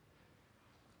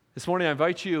This morning I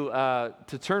invite you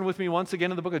to turn with me once again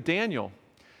to the book of Daniel.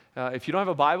 If you don't have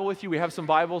a Bible with you, we have some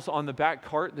Bibles on the back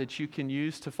cart that you can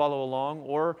use to follow along,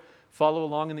 or follow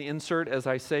along in the insert as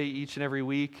I say each and every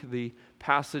week. The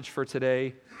passage for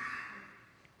today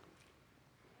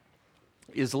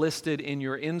is listed in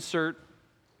your insert.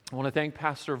 I want to thank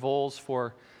Pastor Voles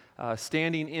for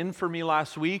standing in for me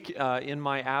last week in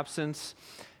my absence,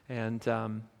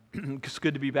 and it's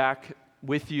good to be back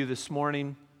with you this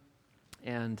morning.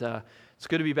 And it's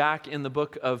good to be back in the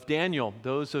book of Daniel.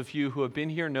 Those of you who have been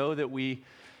here know that we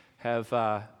have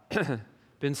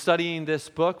been studying this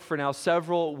book for now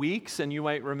several weeks, and you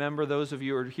might remember, those of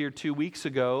you who were here 2 weeks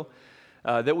ago,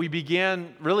 that we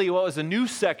began really what was a new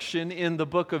section in the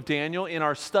book of Daniel in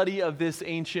our study of this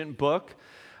ancient book.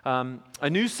 A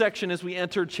new section as we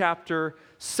entered chapter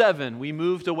 7. We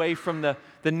moved away from the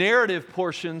narrative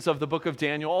portions of the book of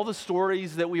Daniel, all the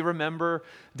stories that we remember,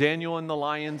 Daniel in the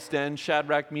lion's den,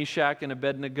 Shadrach, Meshach, and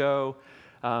Abednego,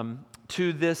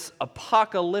 to this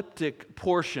apocalyptic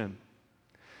portion,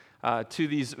 to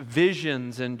these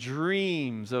visions and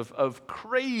dreams of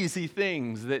crazy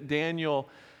things that Daniel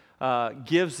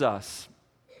gives us.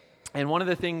 And one of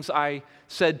the things I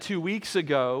said 2 weeks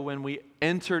ago when we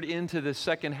entered into the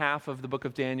second half of the book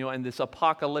of Daniel and this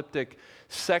apocalyptic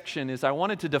section is I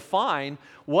wanted to define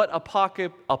what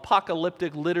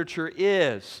apocalyptic literature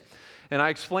is. And I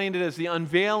explained it as the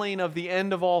unveiling of the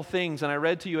end of all things. And I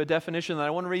read to you a definition that I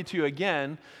want to read to you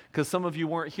again because some of you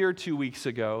weren't here 2 weeks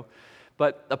ago.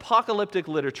 But apocalyptic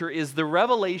literature is the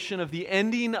revelation of the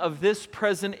ending of this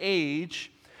present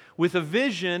age with a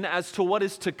vision as to what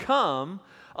is to come,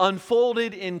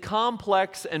 unfolded in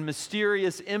complex and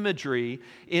mysterious imagery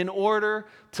in order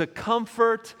to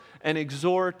comfort and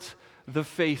exhort the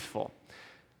faithful.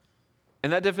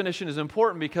 And that definition is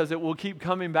important because it will keep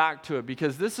coming back to it,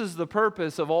 because this is the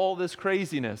purpose of all this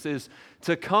craziness, is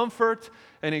to comfort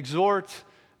and exhort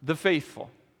the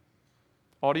faithful.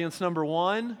 Audience number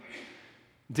one,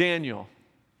 Daniel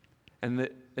and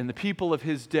the people of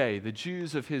his day, the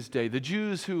Jews of his day, the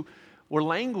Jews who were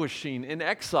languishing in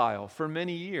exile for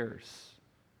many years.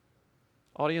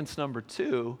 Audience number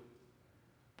two,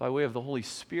 by way of the Holy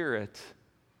Spirit,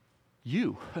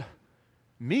 you,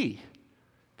 me,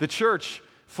 the church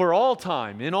for all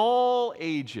time, in all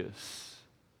ages.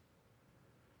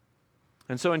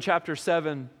 And so in chapter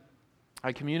 7,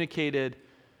 I communicated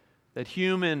that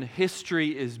human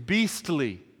history is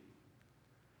beastly,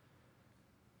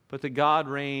 but that God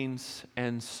reigns,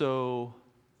 and so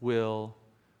will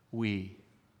we.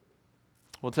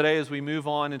 Well, today as we move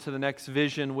on into the next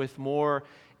vision with more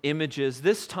images,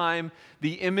 this time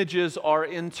the images are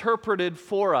interpreted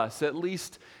for us, at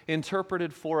least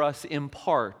interpreted for us in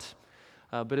part.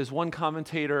 But as one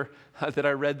commentator that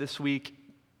I read this week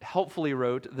helpfully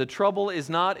wrote, the trouble is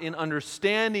not in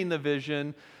understanding the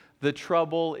vision, the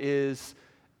trouble is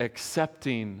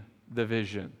accepting the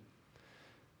vision.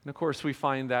 And of course we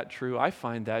find that true, I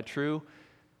find that true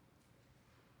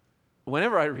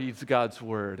whenever I read God's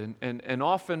Word, and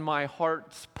often my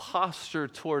heart's posture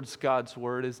towards God's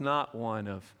Word is not one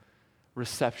of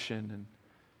reception and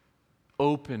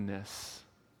openness,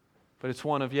 but it's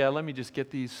one of, let me just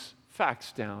get these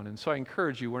facts down. And so I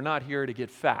encourage you, we're not here to get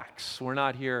facts. We're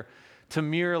not here to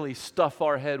merely stuff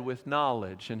our head with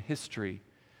knowledge and history.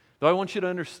 Though I want you to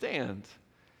understand,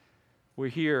 we're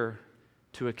here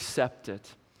to accept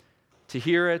it, to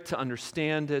hear it, to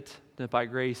understand it, and by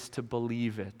grace to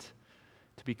believe it,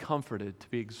 to be comforted, to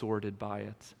be exhorted by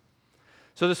it.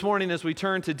 So this morning as we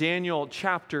turn to Daniel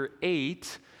chapter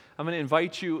 8, I'm going to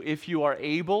invite you, if you are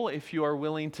able, if you are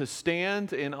willing to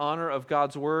stand in honor of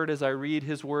God's Word as I read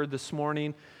His Word this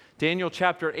morning. Daniel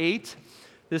chapter 8,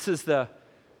 this is the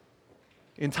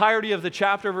entirety of the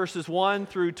chapter, verses 1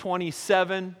 through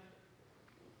 27.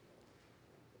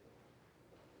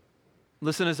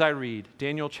 Listen as I read,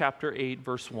 Daniel chapter 8,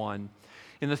 verse 1.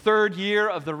 In the 3rd year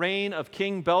of the reign of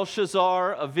King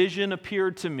Belshazzar, a vision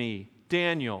appeared to me,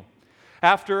 Daniel,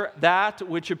 after that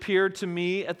which appeared to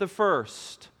me at the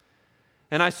first.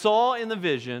 And I saw in the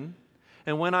vision,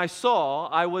 and when I saw,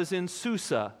 I was in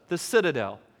Susa, the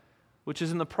citadel, which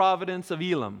is in the province of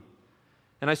Elam.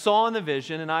 And I saw in the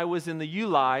vision, and I was in the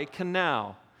Ulai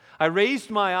canal. I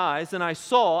raised my eyes, and I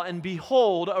saw, and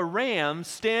behold, a ram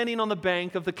standing on the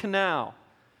bank of the canal.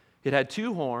 It had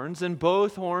 2 horns, and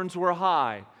both horns were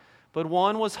high, but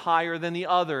one was higher than the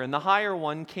other, and the higher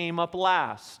one came up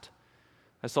last.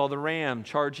 I saw the ram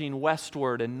charging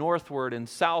westward and northward and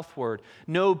southward.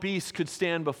 No beast could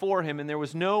stand before him, and there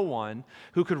was no one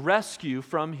who could rescue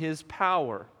from his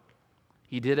power.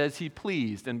 He did as he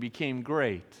pleased and became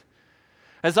great.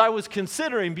 As I was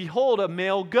considering, behold, a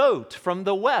male goat from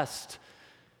the west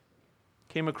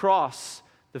came across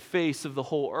the face of the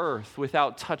whole earth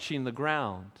without touching the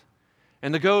ground.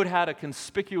 And the goat had a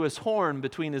conspicuous horn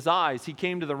between his eyes. He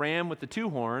came to the ram with the two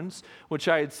horns, which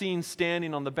I had seen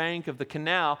standing on the bank of the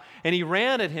canal, and he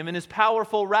ran at him in his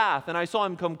powerful wrath. And I saw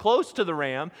him come close to the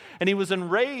ram, and he was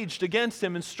enraged against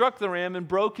him and struck the ram and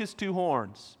broke his two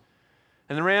horns.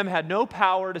 And the ram had no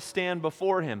power to stand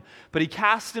before him, but he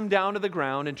cast him down to the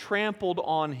ground and trampled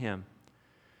on him.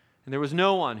 And there was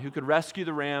no one who could rescue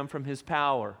the ram from his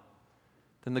power.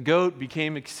 Then the goat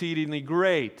became exceedingly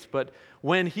great, but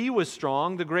when he was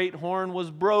strong, the great horn was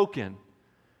broken.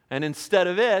 And instead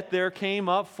of it, there came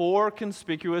up 4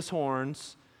 conspicuous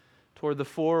horns toward the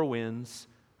 4 winds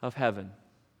of heaven.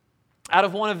 Out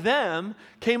of one of them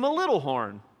came a little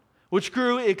horn, which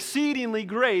grew exceedingly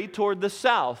great toward the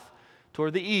south,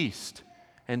 toward the east,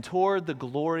 and toward the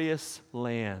glorious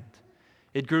land.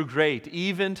 It grew great,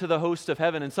 even to the host of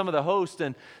heaven, and some of the host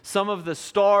and some of the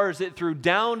stars it threw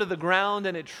down to the ground,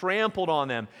 and it trampled on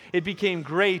them. It became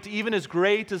great, even as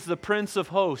great as the prince of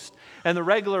hosts, and the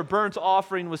regular burnt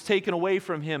offering was taken away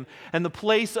from him, and the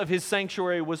place of his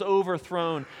sanctuary was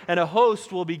overthrown, and a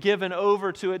host will be given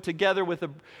over to it together with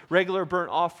the regular burnt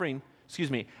offering.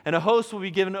 And a host will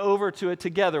be given over to it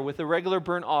together with the regular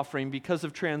burnt offering because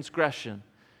of transgression,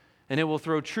 and it will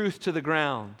throw truth to the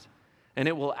ground, and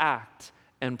it will act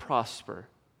and prosper.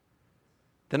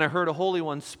 Then I heard a holy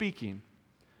one speaking,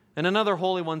 and another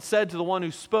holy one said to the one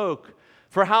who spoke,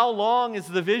 "For how long is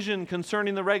the vision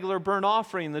concerning the regular burnt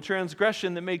offering, the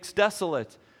transgression that makes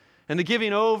desolate, and the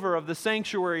giving over of the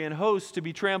sanctuary and host to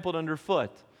be trampled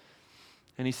underfoot?"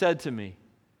 And he said to me,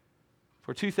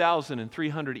 "For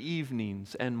 2,300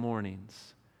 evenings and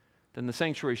mornings, then the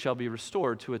sanctuary shall be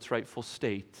restored to its rightful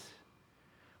state."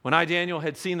 When I, Daniel,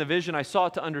 had seen the vision, I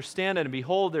sought to understand it, and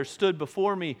behold, there stood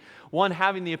before me one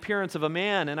having the appearance of a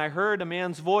man, and I heard a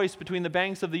man's voice between the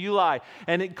banks of the Ulai,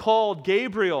 and it called,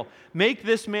 "Gabriel, make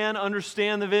this man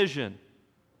understand the vision."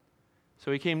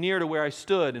 So he came near to where I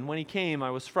stood, and when he came, I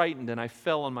was frightened, and I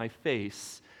fell on my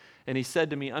face. And he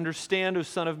said to me, "Understand, O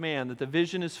Son of Man, that the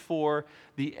vision is for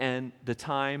the end, the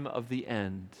time of the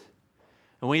end."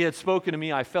 And when he had spoken to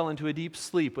me, I fell into a deep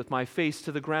sleep with my face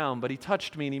to the ground. But he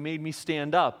touched me and he made me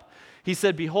stand up. He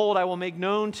said, "Behold, I will make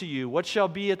known to you what shall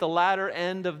be at the latter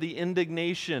end of the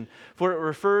indignation, for it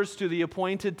refers to the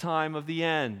appointed time of the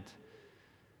end.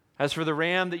 As for the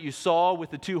ram that you saw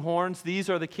with the 2 horns, these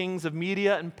are the kings of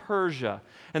Media and Persia,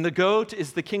 and the goat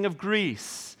is the king of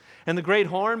Greece, and the great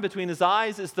horn between his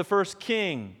eyes is the first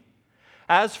king.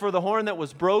 As for the horn that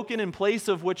was broken, in place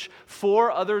of which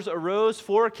 4 others arose,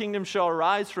 4 kingdoms shall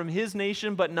arise from his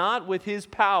nation, but not with his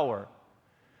power.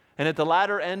 And at the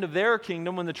latter end of their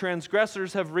kingdom, when the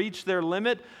transgressors have reached their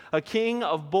limit, a king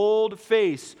of bold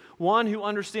face, one who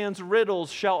understands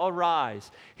riddles, shall arise.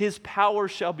 His power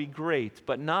shall be great,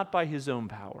 but not by his own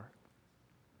power.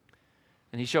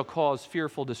 And he shall cause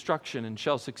fearful destruction, and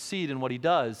shall succeed in what he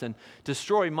does, and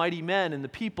destroy mighty men and the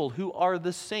people who are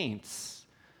the saints.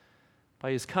 By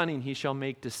his cunning he shall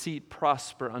make deceit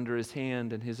prosper under his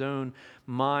hand, and his own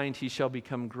mind he shall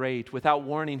become great. Without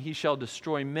warning he shall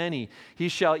destroy many. He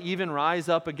shall even rise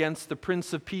up against the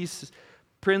Prince of Peace,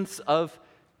 Prince of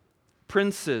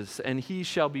Princes, and he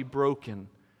shall be broken,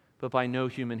 but by no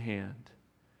human hand.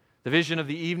 The vision of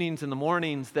the evenings and the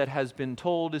mornings that has been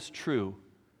told is true,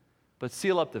 but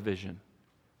seal up the vision,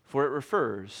 for it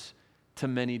refers to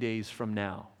many days from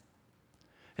now.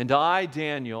 And I,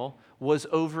 Daniel, was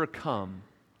overcome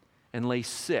and lay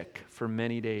sick for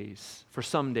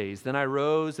some days. Then I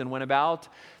rose and went about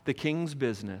the king's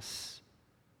business.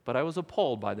 But I was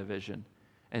appalled by the vision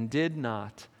and did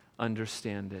not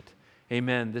understand it.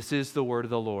 Amen. This is the word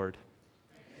of the Lord.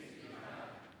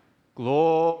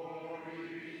 Glory.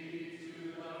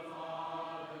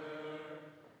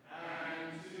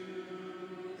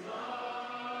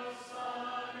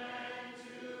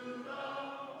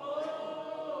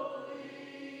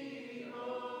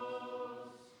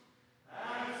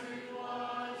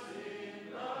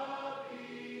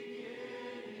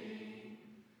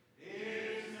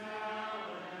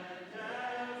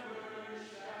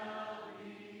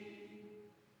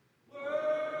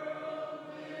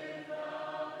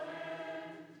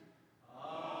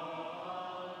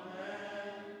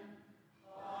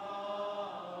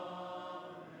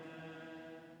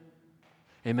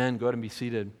 Amen. Go ahead and be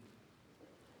seated.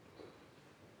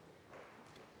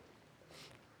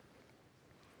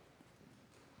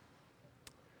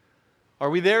 Are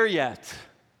we there yet?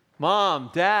 Mom,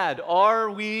 Dad, are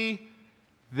we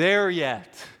there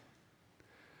yet?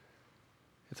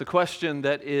 It's a question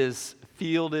that is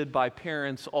fielded by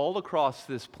parents all across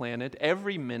this planet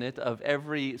every minute of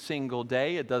every single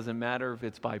day. It doesn't matter if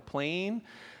it's by plane,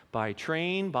 by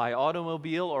train, by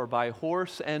automobile, or by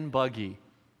horse and buggy.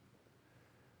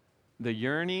 The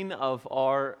yearning of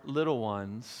our little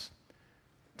ones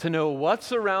to know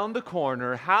what's around the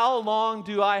corner, how long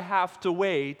do I have to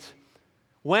wait,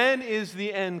 when is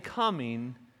the end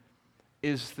coming,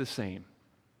 is the same.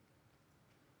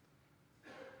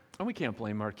 And we can't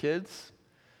blame our kids,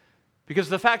 because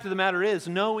the fact of the matter is,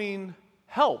 knowing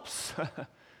helps.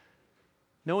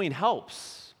 Knowing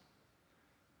helps.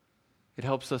 It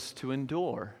helps us to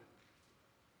endure.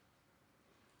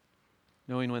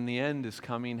 Knowing when the end is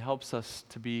coming helps us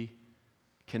to be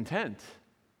content.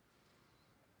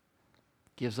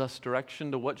 Gives us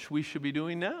direction to what we should be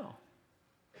doing now.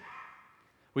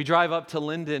 We drive up to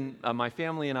Linden. My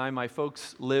family and my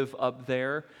folks live up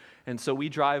there. And so we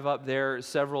drive up there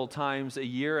several times a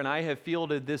year. And I have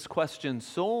fielded this question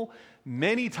so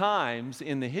many times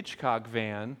in the Hitchcock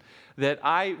van that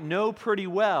I know pretty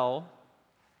well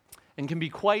and can be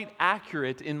quite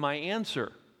accurate in my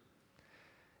answer.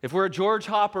 If we're at George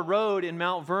Hopper Road in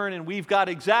Mount Vernon, we've got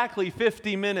exactly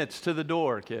 50 minutes to the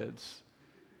door, kids.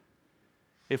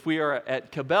 If we are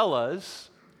at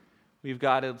Cabela's, we've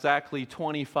got exactly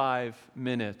 25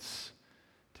 minutes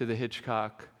to the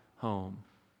Hitchcock home.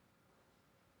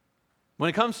 When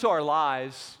it comes to our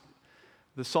lives,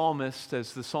 the psalmist,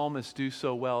 as the psalmists do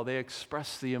so well, they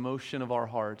express the emotion of our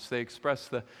hearts. They express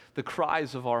the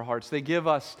cries of our hearts. They give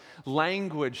us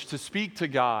language to speak to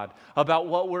God about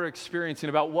what we're experiencing,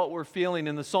 about what we're feeling.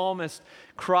 And the psalmist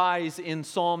cries in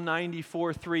Psalm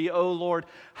 94:3, "O Lord,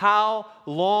 how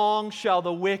long shall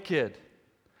the wicked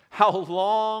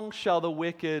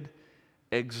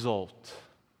exult?"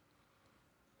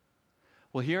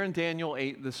 Well, here in Daniel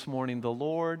 8 this morning, the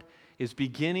Lord is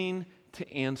beginning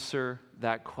to answer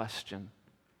that question.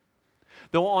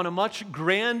 Though on a much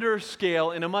grander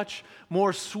scale, in a much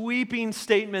more sweeping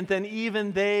statement than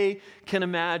even they can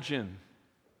imagine.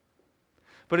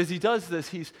 But as he does this,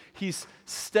 he's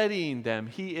steadying them.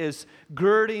 He is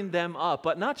girding them up,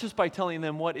 but not just by telling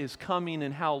them what is coming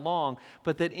and how long,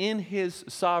 but that in his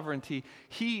sovereignty,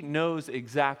 he knows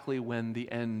exactly when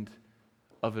the end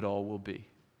of it all will be.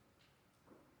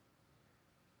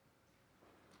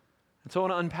 And so I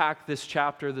want to unpack this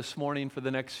chapter this morning for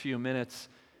the next few minutes,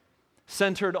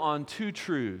 centered on two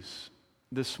truths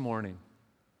this morning.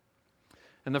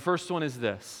 And the first one is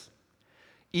this: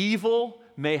 evil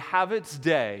may have its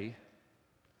day,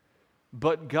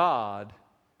 but God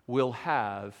will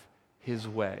have his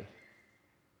way.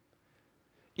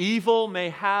 Evil may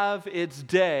have its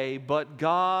day, but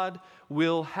God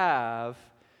will have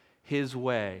his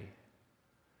way.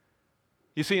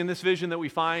 You see, in this vision that we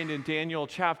find in Daniel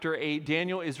chapter 8,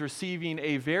 Daniel is receiving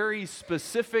a very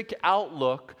specific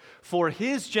outlook for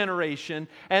his generation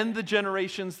and the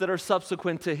generations that are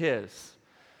subsequent to his.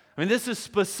 I mean, this is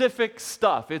specific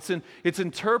stuff. It's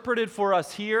interpreted for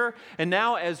us here, and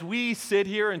now as we sit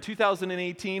here in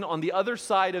 2018 on the other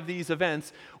side of these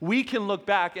events, we can look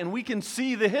back and we can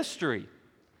see the history.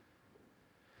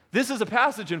 This is a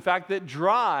passage, in fact, that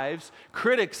drives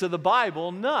critics of the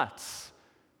Bible nuts,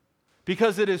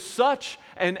 because it is such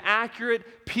an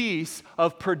accurate piece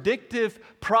of predictive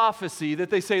prophecy that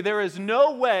they say there is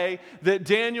no way that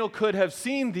Daniel could have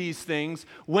seen these things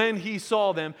when he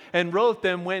saw them and wrote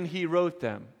them when he wrote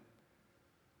them,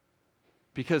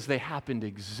 because they happened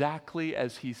exactly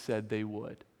as he said they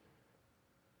would.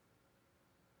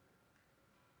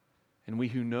 And we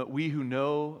who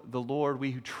know the Lord,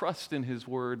 we who trust in his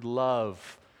word,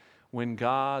 love when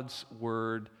God's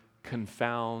word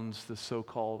confounds the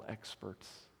so-called experts.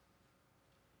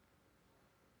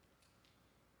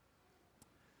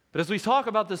 But as we talk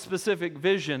about the specific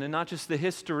vision and not just the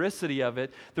historicity of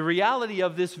it, the reality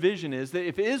of this vision is that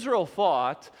if Israel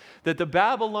thought that the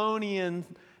Babylonian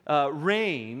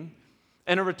reign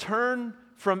and a return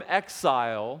from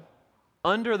exile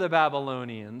under the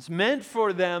Babylonians meant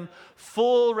for them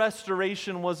full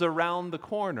restoration was around the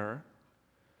corner,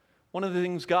 one of the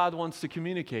things God wants to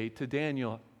communicate to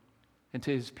Daniel and to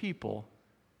his people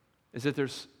is that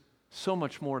there's so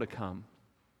much more to come,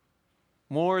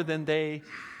 more than they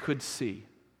could see.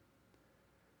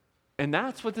 And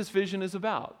that's what this vision is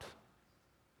about.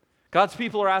 God's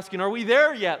people are asking, are we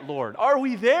there yet, Lord? Are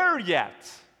we there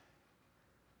yet?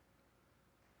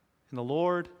 And the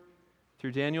Lord,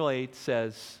 through Daniel 8,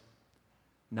 says,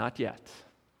 not yet.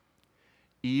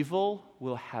 Evil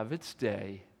will have its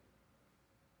day,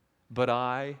 but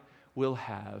I will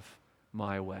have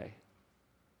my way.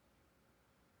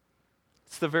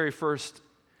 It's the very first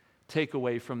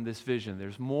takeaway from this vision.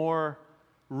 There's more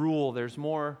rule, there's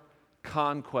more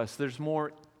conquest, there's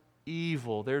more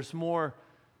evil, there's more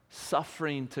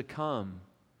suffering to come.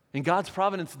 In God's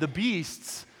providence, the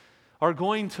beasts are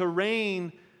going to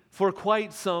reign for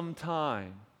quite some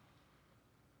time.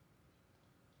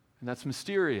 And that's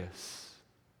mysterious.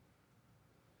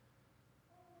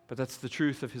 But that's the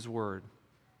truth of his word.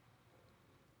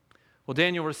 Well,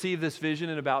 Daniel received this vision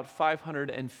in about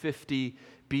 550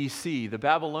 BC. The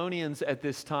Babylonians at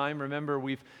this time, remember,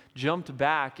 we've jumped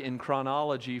back in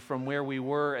chronology from where we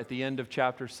were at the end of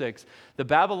chapter 6. The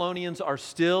Babylonians are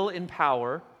still in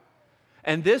power,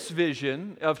 and this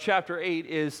vision of chapter 8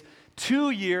 is 2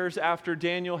 years after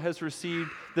Daniel has received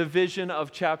the vision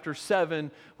of chapter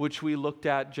 7, which we looked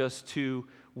at just 2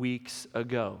 weeks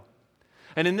ago.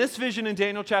 And in this vision in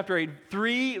Daniel chapter 8,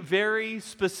 3 very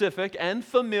specific and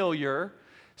familiar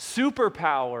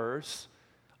superpowers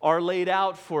are laid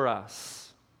out for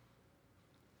us.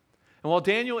 And while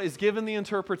Daniel is given the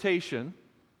interpretation,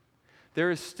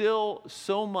 there is still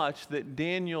so much that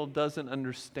Daniel doesn't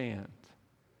understand,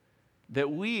 that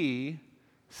we,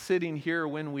 sitting here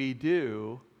when we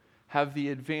do, have the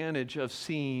advantage of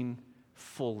seeing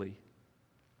fully.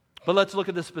 But let's look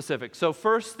at the specifics. So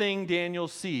first thing Daniel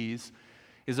sees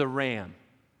is a ram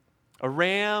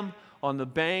on the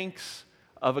banks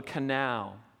of a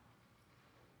canal.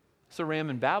 It's a ram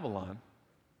in Babylon.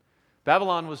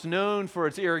 Babylon was known for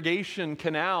its irrigation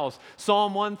canals.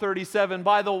 Psalm 137,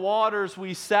 by the waters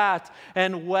we sat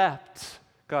and wept,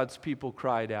 God's people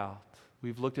cried out.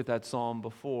 We've looked at that psalm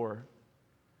before.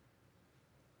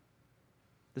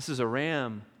 This is a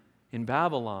ram in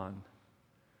Babylon.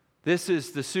 This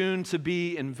is the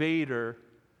soon-to-be invader,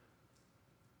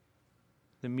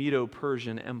 the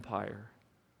Medo-Persian Empire.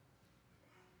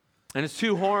 And its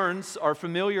 2 horns are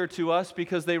familiar to us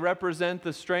because they represent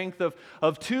the strength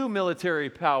of 2 military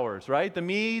powers, right? The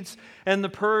Medes and the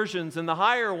Persians. And the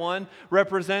higher one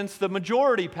represents the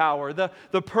majority power,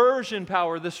 the Persian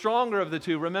power, the stronger of the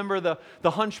 2. Remember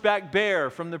the hunchback bear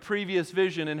from the previous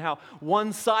vision and how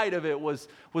one side of it was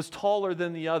taller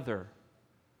than the other.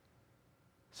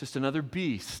 It's just another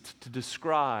beast to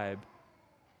describe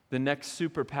the next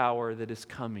superpower that is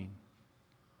coming.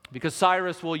 Because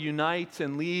Cyrus will unite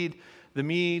and lead the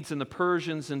Medes and the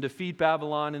Persians and defeat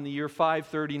Babylon in the year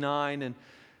 539, and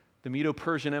the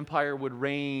Medo-Persian Empire would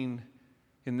reign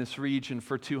in this region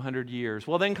for 200 years.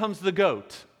 Well, then comes the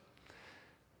goat.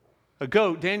 A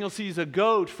goat. Daniel sees a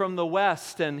goat from the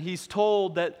west, and he's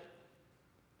told that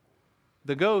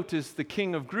the goat is the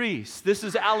king of Greece. This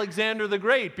is Alexander the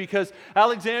Great, because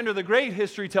Alexander the Great,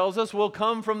 history tells us, will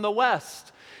come from the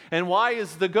west. And why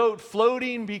is the goat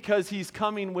floating? Because he's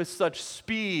coming with such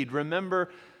speed. Remember,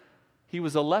 he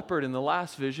was a leopard in the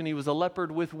last vision. He was a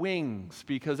leopard with wings,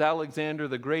 because Alexander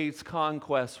the Great's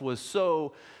conquest was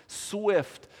so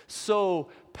swift, so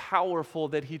powerful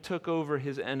that he took over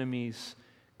his enemies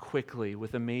quickly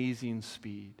with amazing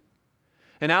speed.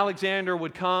 And Alexander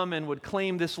would come and would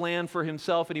claim this land for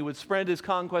himself, and he would spread his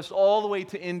conquest all the way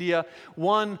to India.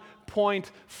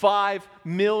 1.5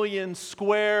 million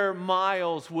square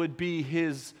miles would be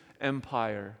his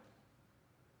empire.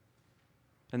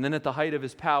 And then at the height of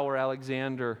his power,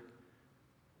 Alexander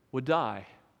would die.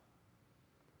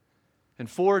 And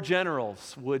 4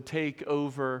 generals would take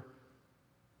over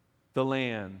the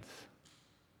land.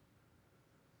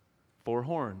 4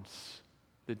 horns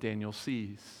that Daniel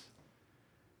sees.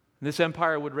 This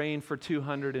empire would reign for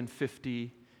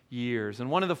 250 years.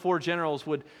 And one of the 4 generals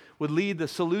would lead the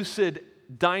Seleucid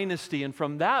dynasty, and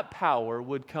from that power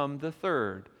would come the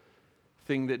third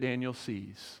thing that Daniel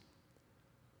sees: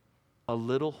 a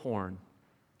little horn.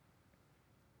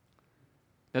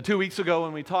 Now, 2 weeks ago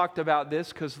when we talked about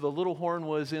this, because the little horn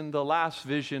was in the last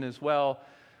vision as well,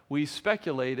 we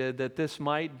speculated that this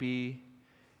might be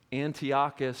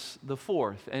Antiochus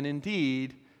IV. And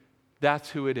indeed, that's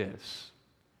who it is.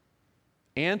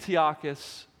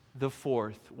 Antiochus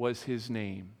IV was his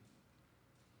name.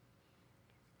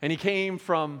 And he came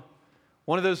from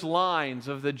one of those lines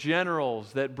of the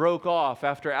generals that broke off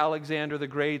after Alexander the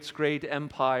Great's great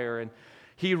empire. And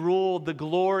he ruled the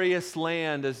glorious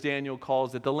land, as Daniel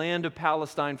calls it, the land of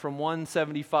Palestine from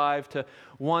 175 to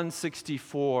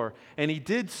 164. And he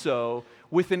did so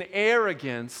with an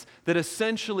arrogance that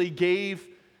essentially gave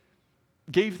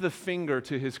the finger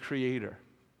to his creator.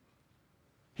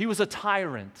 He was a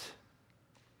tyrant.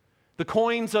 The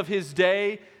coins of his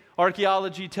day,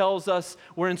 archaeology tells us,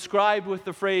 were inscribed with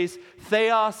the phrase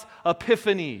Theos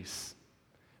Epiphanes,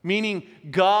 meaning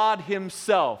God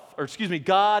himself,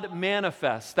 God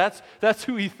manifest. That's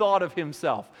who he thought of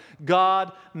himself.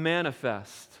 God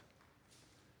manifest.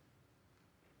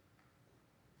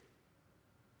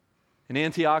 And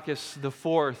Antiochus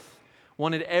IV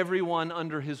wanted everyone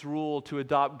under his rule to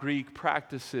adopt Greek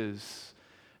practices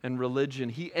and religion.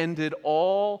 He ended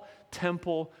all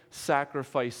temple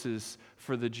sacrifices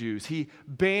for the Jews. He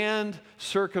banned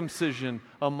circumcision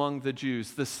among the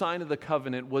Jews. The sign of the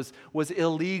covenant was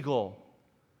illegal.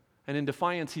 And in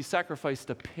defiance, he sacrificed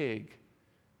a pig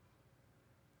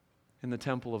in the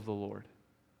temple of the Lord.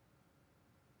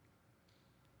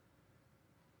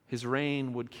 His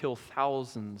reign would kill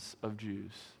thousands of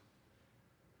Jews.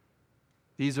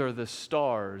 These are the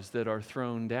stars that are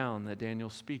thrown down that Daniel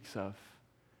speaks of,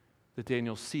 that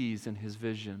Daniel sees in his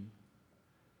vision.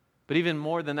 But even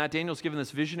more than that, Daniel's given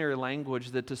this visionary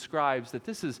language that describes that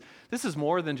this is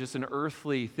more than just an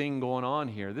earthly thing going on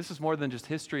here. This is more than just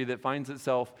history that finds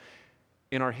itself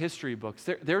in our history books.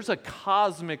 There's a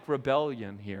cosmic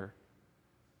rebellion here.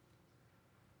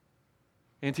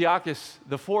 Antiochus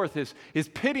IV is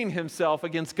pitting himself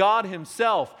against God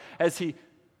himself as he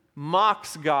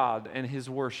mocks God and his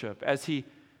worship, as he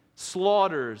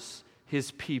slaughters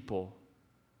his people.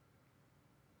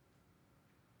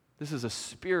 This is a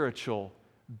spiritual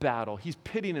battle. He's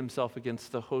pitting himself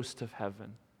against the host of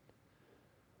heaven.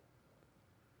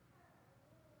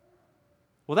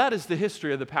 Well, that is the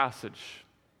history of the passage.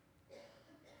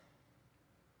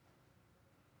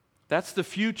 That's the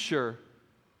future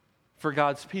for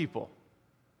God's people.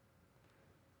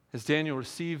 As Daniel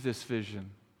received this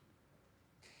vision,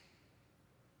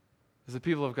 as the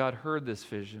people of God heard this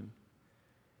vision,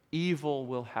 evil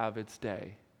will have its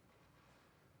day.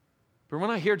 But we're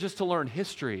not here just to learn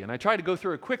history, and I tried to go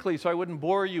through it quickly so I wouldn't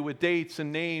bore you with dates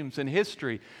and names and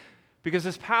history, because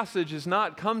this passage has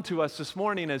not come to us this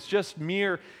morning as just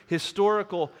mere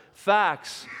historical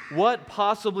facts. What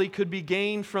possibly could be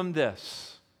gained from this?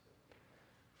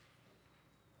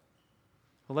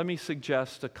 Well, let me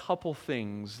suggest a couple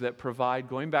things that provide,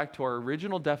 going back to our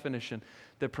original definition,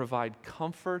 that provide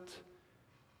comfort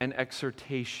and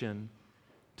exhortation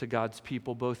to God's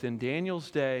people, both in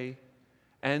Daniel's day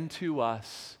and to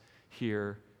us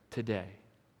here today.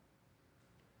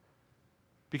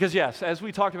 Because yes, as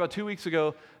we talked about 2 weeks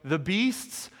ago, the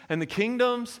beasts and the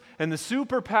kingdoms and the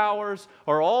superpowers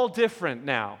are all different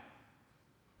now.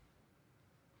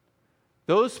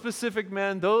 Those specific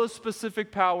men, those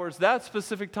specific powers, that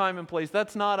specific time and place,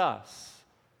 that's not us.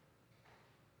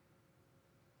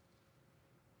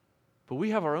 But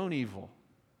we have our own evil.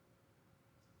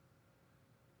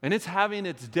 And it's having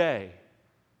its day.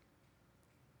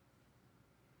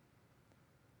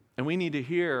 And we need to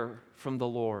hear from the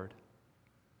Lord.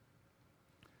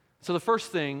 So the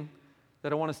first thing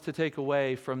that I want us to take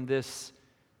away from this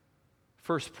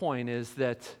first point is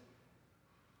that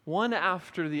one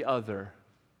after the other,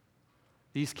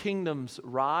 these kingdoms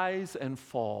rise and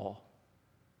fall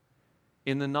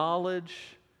in the knowledge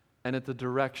and at the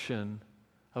direction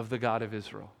of the God of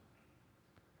Israel.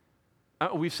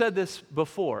 We've said this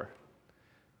before.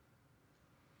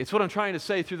 It's what I'm trying to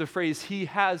say through the phrase, He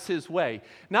has His way.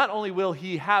 Not only will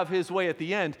He have His way at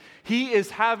the end, He is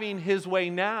having His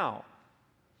way now.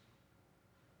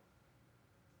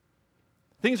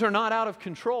 Things are not out of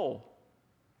control.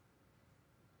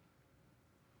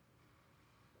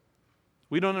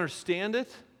 We don't understand it.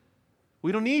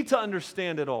 We don't need to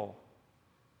understand it all.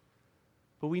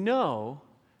 But we know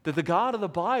that the God of the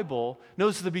Bible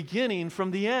knows the beginning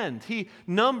from the end. He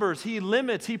numbers, He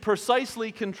limits, He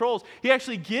precisely controls. He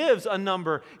actually gives a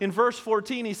number. In verse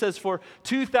 14, He says, "For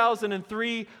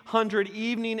 2,300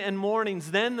 evening and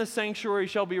mornings, then the sanctuary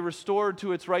shall be restored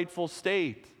to its rightful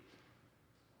state."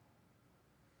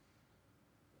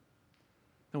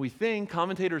 And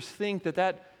commentators think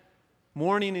that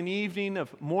morning and evening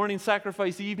of morning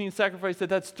sacrifice, evening sacrifice,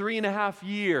 that's 3.5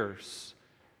 years.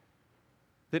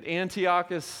 That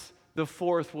Antiochus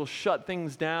IV will shut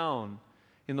things down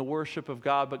in the worship of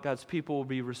God, but God's people will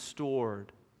be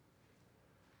restored.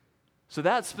 So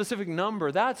that specific number,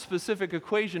 that specific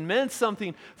equation meant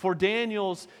something for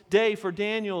Daniel's day, for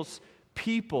Daniel's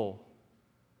people.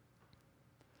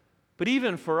 But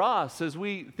even for us, as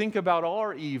we think about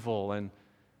our evil and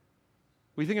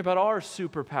we think about our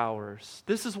superpowers,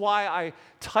 this is why I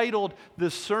titled the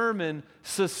sermon,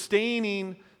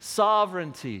 "Sustaining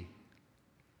Sovereignty."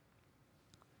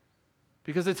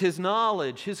 Because it's His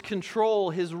knowledge, His control,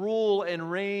 His rule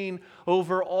and reign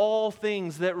over all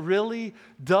things that really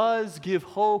does give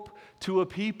hope to a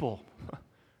people.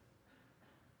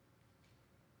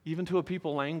 Even to a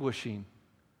people languishing,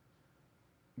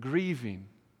 grieving.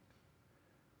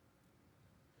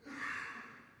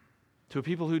 To a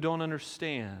people who don't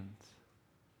understand.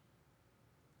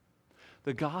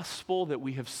 The gospel that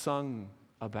we have sung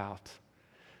about,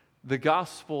 the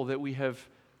gospel that we have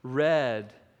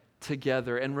read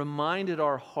together and reminded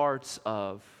our hearts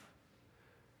of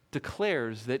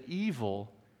declares that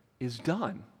evil is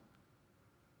done.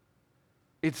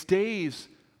 Its days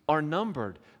are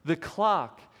numbered. The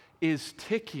clock is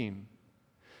ticking.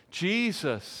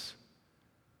 Jesus,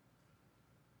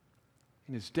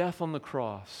 in his death on the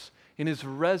cross, in his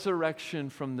resurrection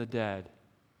from the dead,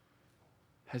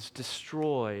 has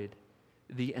destroyed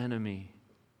the enemy.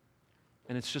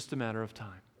 And it's just a matter of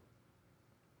time.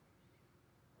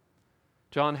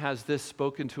 John has this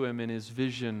spoken to him in his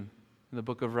vision in the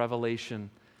book of Revelation.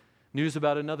 News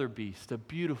about another beast, a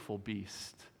beautiful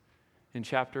beast. In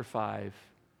chapter 5,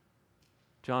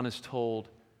 John is told,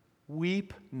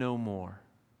 "Weep no more.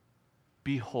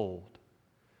 Behold,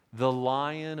 the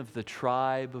Lion of the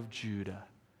tribe of Judah,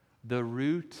 the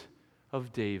Root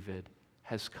of David,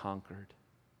 has conquered.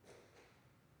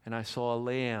 And I saw a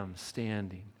lamb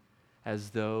standing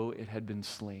as though it had been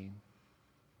slain."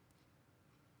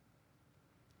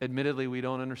 Admittedly, we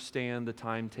don't understand the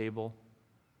timetable.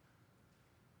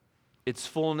 Its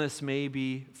fullness may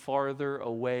be farther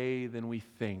away than we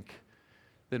think,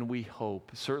 than we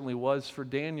hope. It certainly was for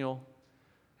Daniel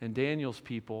and Daniel's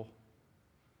people.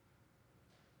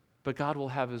 But God will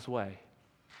have his way.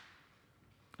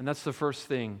 And that's the first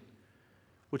thing,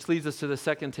 which leads us to the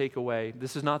second takeaway.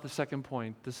 This is not the second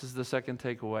point. This is the second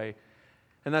takeaway.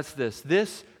 And that's this.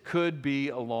 This could be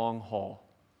a long haul.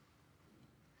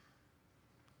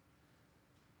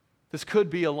 This could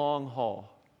be a long haul.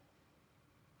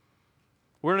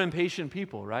 We're an impatient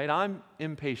people, right? I'm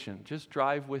impatient. Just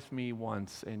drive with me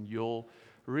once and you'll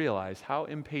realize how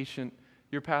impatient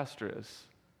your pastor is.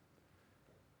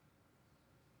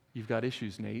 You've got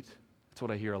issues, Nate. That's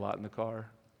what I hear a lot in the car.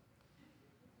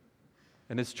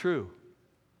 And it's true.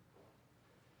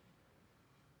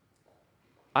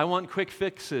 I want quick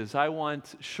fixes. I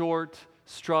want short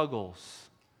struggles.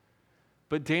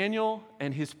 But Daniel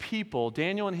and his people,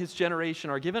 Daniel and his generation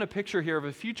are given a picture here of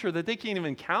a future that they can't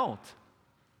even count.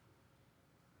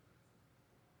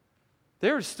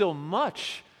 There is still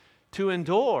much to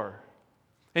endure.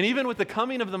 And even with the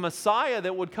coming of the Messiah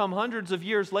that would come hundreds of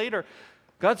years later,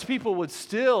 God's people would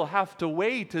still have to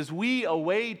wait as we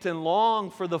await and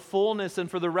long for the fullness and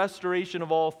for the restoration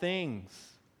of all things.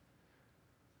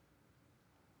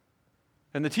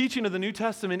 And the teaching of the New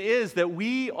Testament is that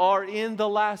we are in the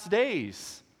last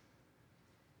days.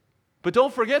 But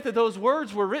don't forget that those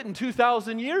words were written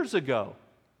 2,000 years ago.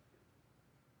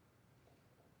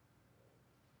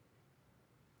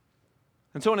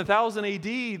 And so in 1000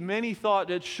 AD, many thought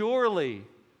that surely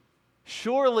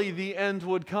the end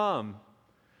would come.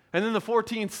 And in the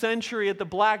 14th century, at the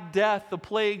Black Death, the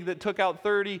plague that took out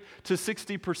 30 to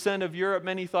 60% of Europe,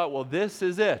 many thought, well, this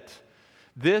is it.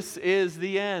 This is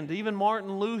the end. Even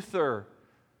Martin Luther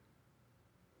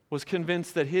was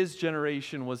convinced that his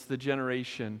generation was the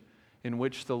generation in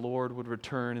which the Lord would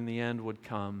return and the end would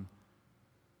come.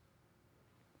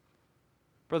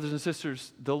 Brothers and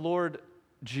sisters, the Lord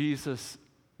Jesus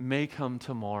may come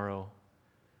tomorrow.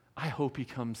 I hope he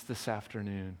comes this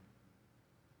afternoon.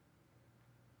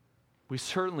 We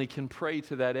certainly can pray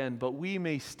to that end, but we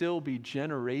may still be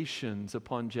generations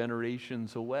upon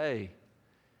generations away.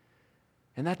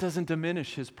 And that doesn't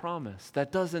diminish his promise.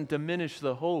 That doesn't diminish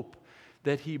the hope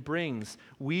that he brings.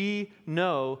 We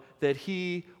know that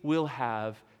he will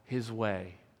have his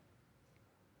way.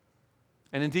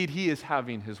 And indeed, he is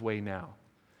having his way now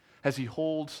as he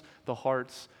holds the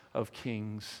hearts of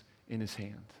kings in his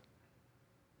hand.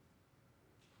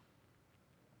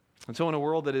 And so in a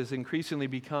world that is increasingly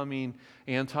becoming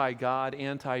anti-God,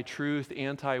 anti-truth,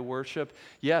 anti-worship,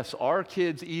 yes, our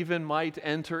kids even might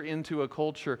enter into a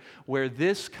culture where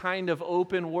this kind of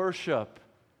open worship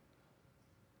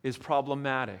is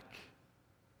problematic.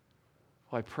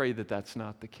 Well, I pray that that's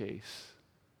not the case.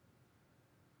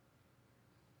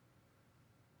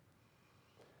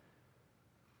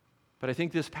 But I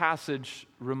think this passage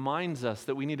reminds us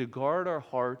that we need to guard our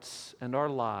hearts and our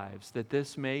lives, that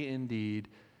this may indeed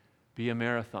be a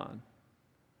marathon.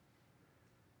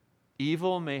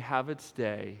 Evil may have its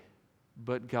day,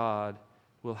 but God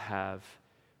will have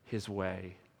his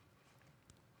way.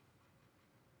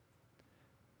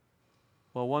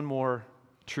 Well, one more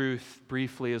truth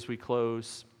briefly as we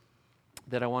close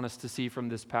that I want us to see from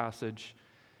this passage,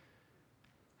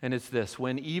 and it's this: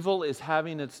 when evil is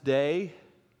having its day,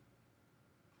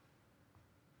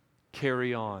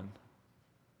 carry on.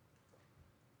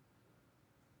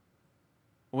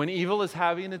 When evil is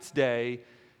having its day,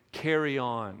 carry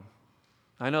on.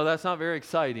 I know that's not very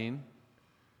exciting,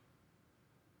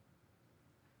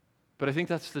 but I think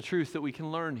that's the truth that we can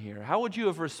learn here. How would you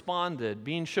have responded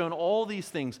being shown all these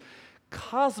things,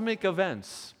 cosmic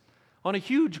events, on a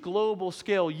huge global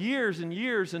scale, years and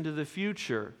years into the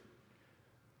future.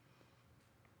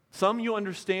 Some you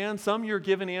understand, some you're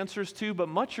given answers to, but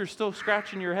much you're still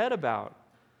scratching your head about.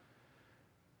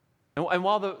 And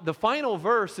while the final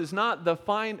verse is not the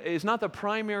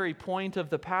primary point of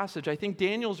the passage, I think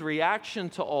Daniel's reaction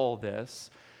to all this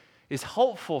is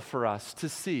helpful for us to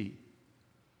see.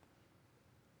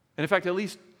 And in fact, at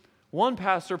least one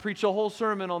pastor preached a whole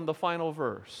sermon on the final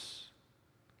verse.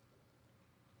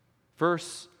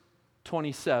 Verse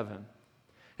 27.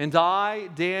 And I,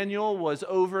 Daniel, was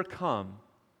overcome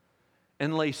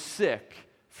and lay sick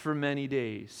for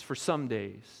some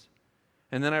days.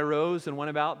 And then I rose and went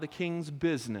about the king's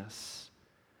business.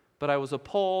 But I was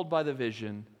appalled by the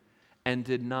vision and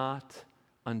did not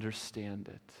understand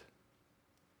it.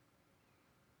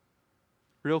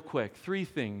 Real quick, 3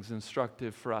 things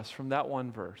instructive for us from that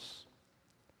one verse.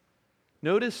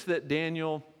 Notice that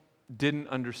Daniel didn't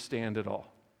understand it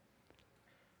all.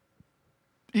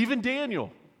 Even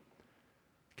Daniel,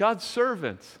 God's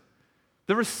servant,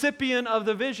 the recipient of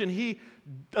the vision, he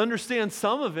understands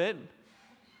some of it,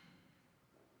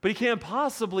 but he can't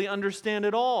possibly understand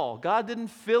it all. God didn't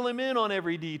fill him in on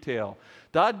every detail.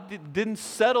 God didn't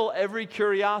settle every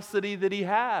curiosity that he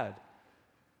had.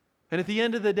 And at the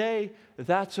end of the day,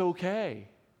 that's okay.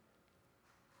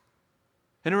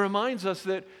 And it reminds us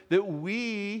that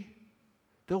we,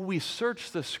 though we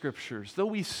search the Scriptures, though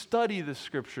we study the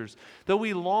Scriptures, though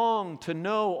we long to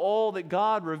know all that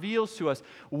God reveals to us,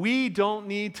 we don't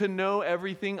need to know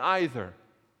everything either.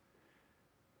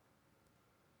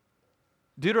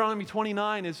 Deuteronomy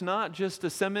 29 is not just a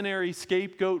seminary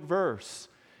scapegoat verse.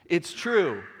 It's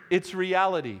true. It's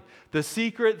reality. The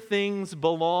secret things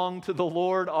belong to the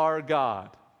Lord our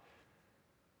God.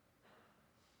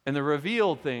 And the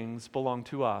revealed things belong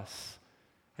to us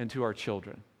and to our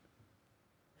children.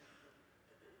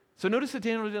 So notice that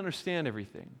Daniel didn't understand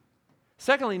everything.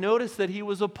 Secondly, notice that he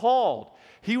was appalled.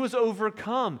 He was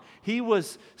overcome. He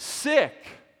was sick.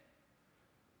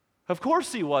 Of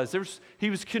course he was. He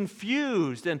was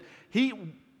confused, and he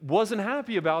wasn't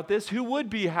happy about this. Who would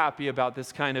be happy about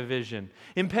this kind of vision?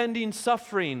 Impending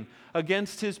suffering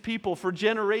against his people for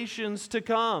generations to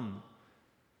come.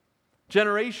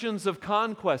 Generations of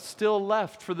conquest still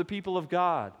left for the people of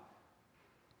God.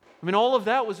 I mean, all of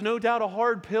that was no doubt a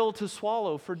hard pill to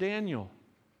swallow for Daniel.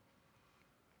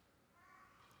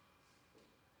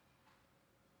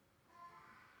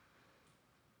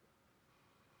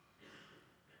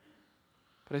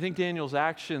 But I think Daniel's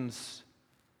actions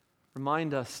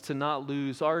remind us to not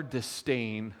lose our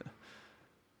disdain,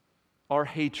 our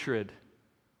hatred.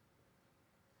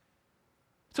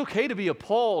 It's okay to be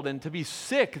appalled and to be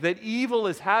sick that evil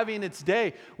is having its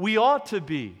day. We ought to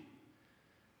be,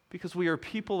 because we are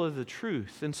people of the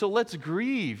truth. And so let's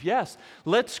grieve, yes.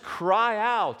 Let's cry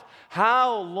out,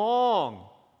 how long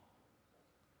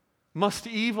must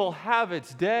evil have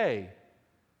its day?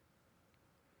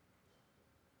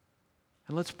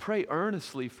 And let's pray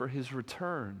earnestly for his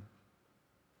return.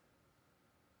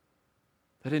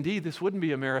 That indeed this wouldn't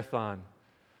be a marathon.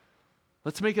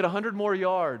 Let's make it 100 more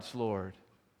yards, Lord.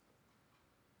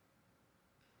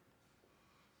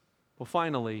 Well,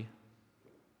 finally,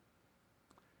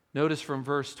 notice from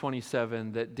verse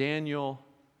 27 that Daniel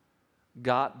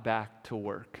got back to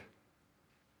work.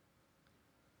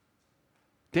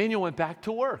 Daniel went back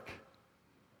to work.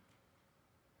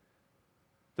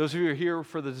 Those of you who are here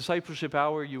for the discipleship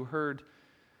hour, you heard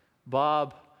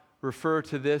Bob refer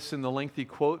to this in the lengthy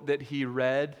quote that he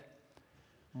read.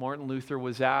 Martin Luther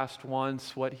was asked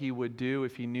once what he would do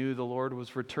if he knew the Lord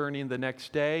was returning the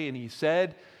next day, and he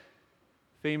said,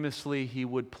 famously, he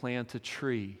would plant a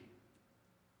tree.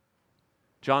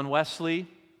 John Wesley,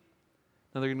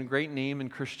 another great name in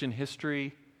Christian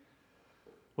history,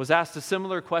 was asked a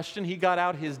similar question. He got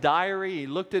out his diary, he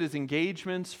looked at his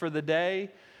engagements for the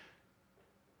day,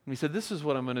 and he said, this is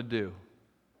what I'm going to do.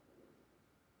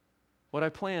 What I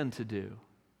plan to do.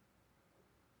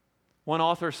 One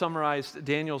author summarized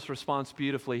Daniel's response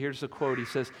beautifully. Here's a quote. He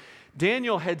says,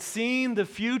 Daniel had seen the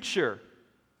future.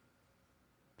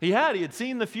 He had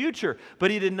seen the future, but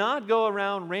he did not go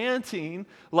around ranting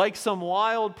like some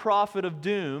wild prophet of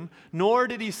doom, nor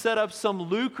did he set up some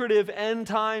lucrative end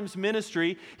times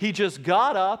ministry. He just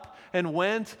got up and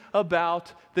went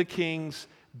about the king's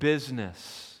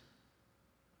business.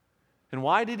 And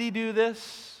why did he do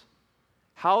this?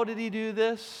 How did he do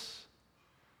this?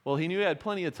 Well, he knew he had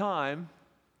plenty of time,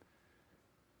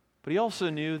 but he also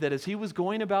knew that as he was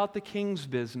going about the king's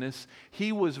business,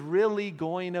 he was really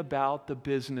going about the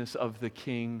business of the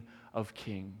King of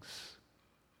Kings.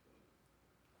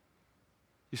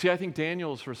 You see, I think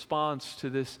Daniel's response to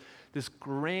this this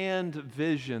grand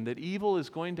vision that evil is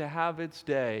going to have its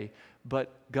day,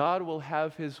 but God will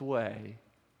have his way.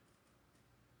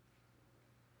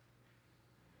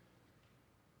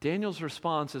 Daniel's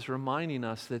response is reminding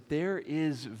us that there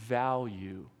is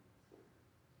value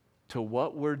to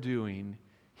what we're doing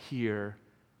here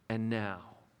and now.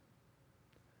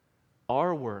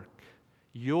 Our work,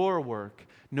 your work,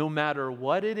 no matter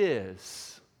what it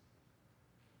is,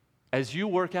 as you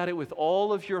work at it with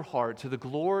all of your heart to the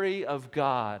glory of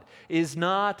God, is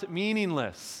not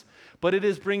meaningless, but it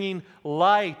is bringing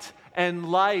light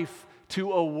and life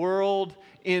to a world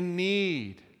in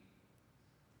need.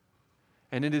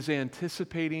 And it is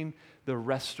anticipating the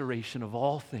restoration of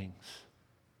all things,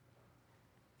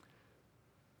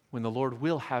 when the Lord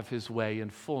will have his way in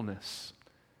fullness.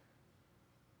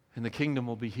 And the kingdom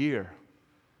will be here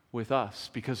with us,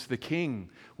 because the King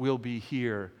will be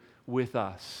here with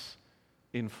us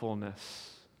in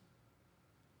fullness.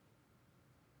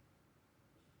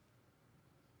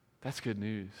 That's good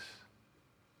news.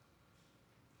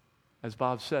 As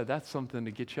Bob said, that's something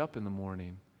to get you up in the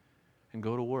morning and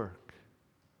go to work.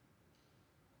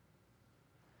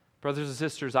 Brothers and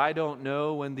sisters, I don't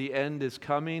know when the end is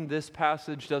coming. This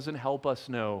passage doesn't help us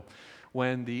know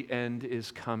when the end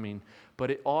is coming,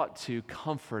 but it ought to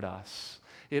comfort us.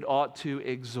 It ought to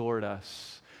exhort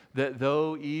us that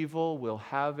though evil will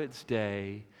have its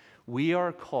day, we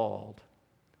are called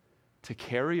to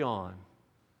carry on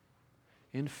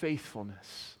in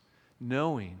faithfulness,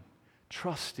 knowing,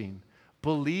 trusting,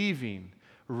 believing,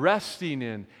 resting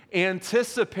in,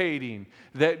 anticipating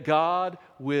that God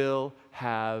will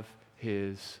have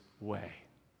his way.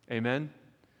 Amen?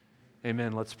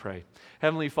 Amen. Let's pray.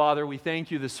 Heavenly Father, we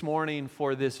thank you this morning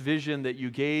for this vision that you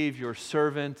gave your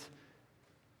servant,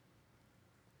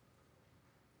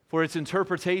 for its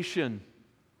interpretation,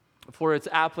 for its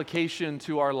application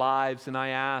to our lives. And I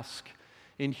ask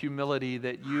in humility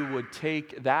that you would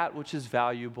take that which is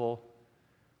valuable,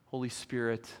 Holy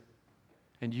Spirit,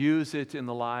 and use it in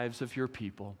the lives of your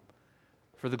people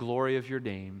for the glory of your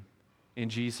name. In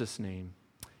Jesus' name,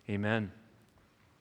 amen.